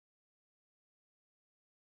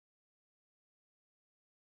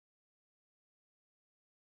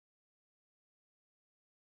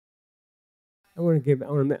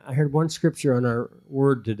I heard one scripture on our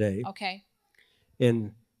word today. Okay.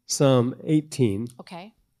 In Psalm 18.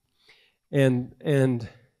 Okay. And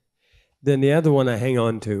then the other one I hang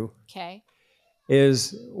on to. Okay.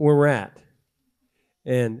 Is where we're at.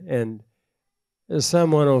 And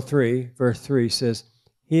Psalm 103, verse 3 says,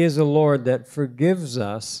 He is the Lord that forgives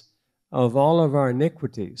us of all of our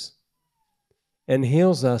iniquities and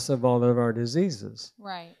heals us of all of our diseases.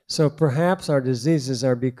 Right. So perhaps our diseases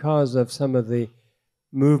are because of some of the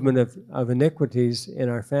movement of iniquities in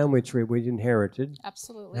our family tree we inherited.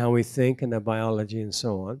 Absolutely. How we think and the biology and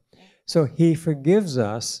so on. Yeah. So He forgives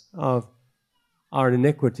us of our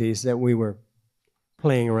iniquities that we were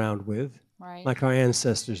playing around with, right, like our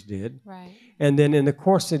ancestors did. Right. And then in the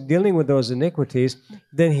course of dealing with those iniquities,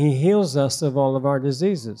 then He heals us of all of our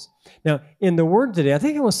diseases. Now, in the Word today, I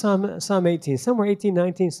think it was Psalm 18, somewhere 18,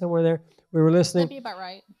 19, somewhere there, we were listening. That'd be about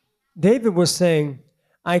right. David was saying,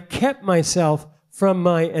 I kept myself from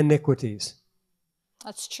my iniquities.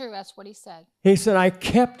 That's true. That's what he said. He said, I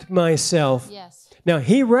kept myself. Yes. Now,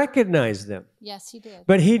 he recognized them. Yes, he did.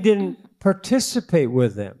 But he didn't participate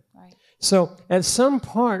with them. Right. So at some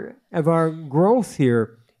part of our growth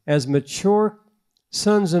here as mature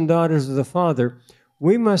sons and daughters of the Father,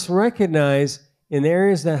 we must recognize in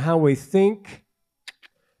areas that how we think,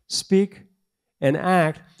 speak, and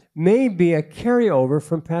act may be a carryover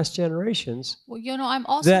from past generations. Well, I'm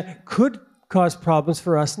also... that could cause problems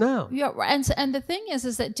for us now. Yeah, and the thing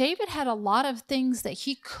is that David had a lot of things that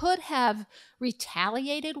he could have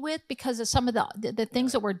retaliated with because of some of the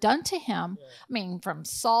things that were done to him. Yeah. I mean, from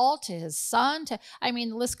Saul to his son to, the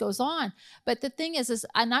list goes on. But the thing is,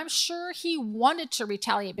 and I'm sure he wanted to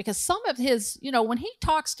retaliate because some of his, when he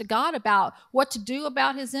talks to God about what to do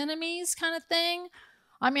about his enemies kind of thing,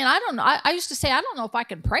 I don't know. I used to say, I don't know if I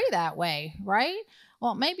can pray that way, right?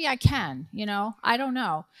 Well, maybe I can, I don't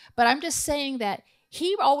know. But I'm just saying that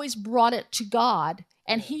he always brought it to God,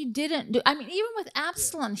 and he didn't do, even with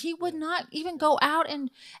Absalom, he would not even go out and,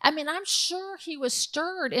 I'm sure he was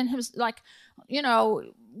stirred in his,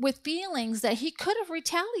 with feelings that he could have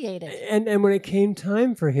retaliated. And when it came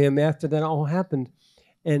time for him after that all happened,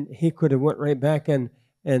 and he could have went right back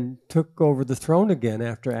and took over the throne again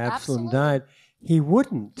after Absalom died, he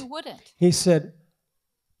wouldn't. He wouldn't. He said,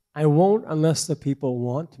 I won't unless the people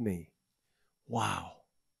want me. Wow.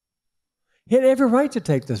 He had every right to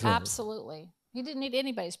take this road. Absolutely. He didn't need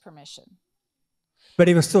anybody's permission. But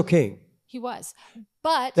he was still king. He was.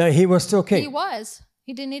 But he was still king. He was.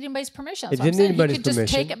 He didn't need anybody's permission. He didn't need anybody's permission. He could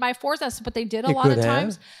just take it by force. That's what they did a lot of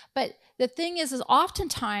times. But the thing is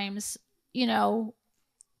oftentimes,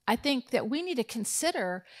 I think that we need to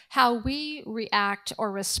consider how we react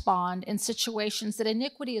or respond in situations that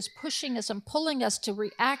iniquity is pushing us and pulling us to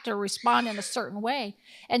react or respond in a certain way.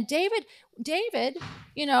 And David,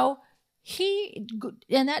 he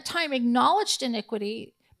in that time acknowledged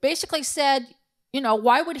iniquity, basically said,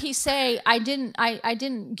 why would he say I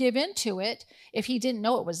didn't give into it if he didn't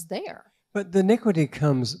know it was there? But the iniquity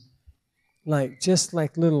comes just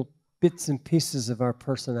like little bits and pieces of our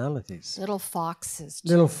personalities. Little foxes.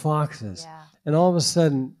 Little foxes. Yeah. And all of a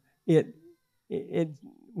sudden,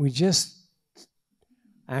 we just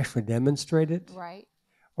actually demonstrate it. Right.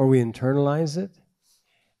 Or we internalize it.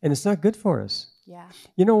 And it's not good for us. Yeah.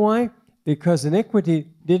 You know why? Because iniquity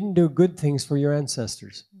didn't do good things for your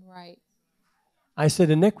ancestors. Right. I said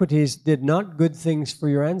iniquities did not good things for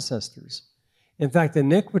your ancestors. In fact,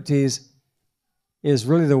 iniquities is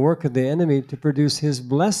really the work of the enemy to produce his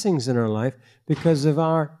blessings in our life because of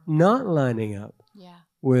our not lining up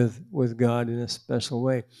with God in a special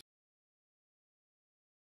way.